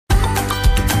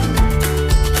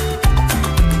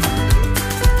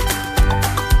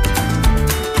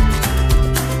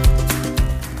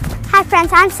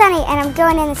friends, I'm Sunnye and I'm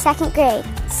going in the 2nd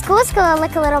grade. School's going to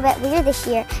look a little bit weird this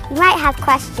year. You might have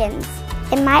questions.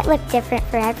 It might look different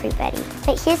for everybody,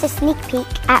 but here's a sneak peek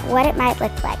at what it might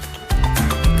look like.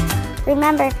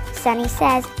 Remember, Sunnye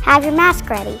says, have your mask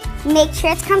ready. Make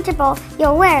sure it's comfortable.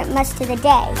 You'll wear it most of the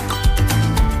day.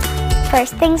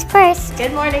 First things first.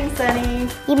 Good morning,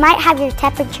 Sunnye. You might have your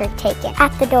temperature taken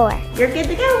at the door. You're good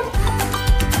to go.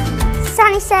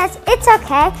 Sunnye says, it's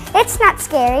okay. It's not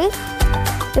scary.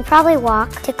 You'll probably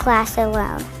walk to class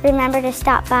alone. Remember to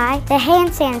stop by the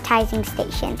hand sanitizing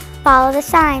station. Follow the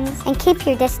signs and keep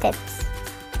your distance.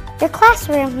 Your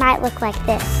classroom might look like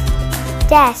this.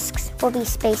 Desks will be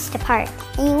spaced apart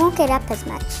and you won't get up as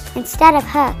much. Instead of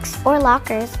hooks or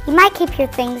lockers, you might keep your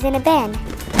things in a bin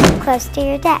close to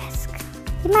your desk.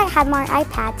 You might have more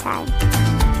iPad time.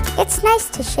 It's nice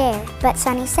to share, but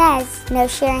Sunnye says no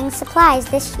sharing supplies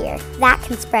this year. That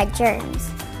can spread germs.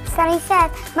 Sunnye said,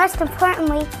 most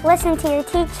importantly, listen to your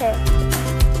teacher.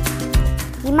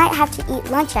 You might have to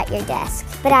eat lunch at your desk,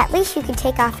 but at least you can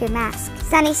take off your mask.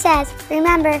 Sunnye says,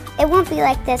 remember, it won't be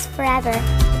like this forever.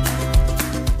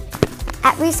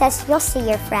 At recess, you'll see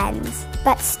your friends,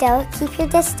 but still keep your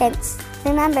distance.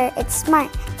 Remember, it's smart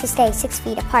to stay 6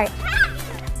 feet apart.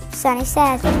 Sunnye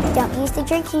says, don't use the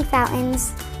drinking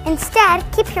fountains. Instead,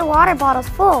 keep your water bottles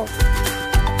full.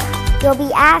 You'll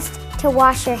be asked to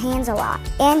wash your hands a lot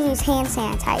and use hand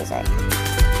sanitizer.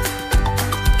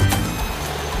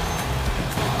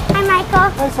 Hi, Michael.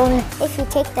 Hi, Sunnye. If you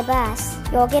take the bus,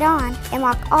 you'll get on and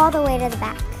walk all the way to the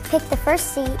back. Pick the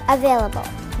first seat available.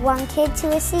 1 kid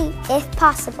to a seat, if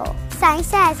possible. Sunnye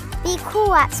says, be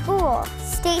cool at school,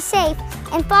 stay safe,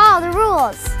 and follow the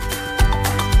rules.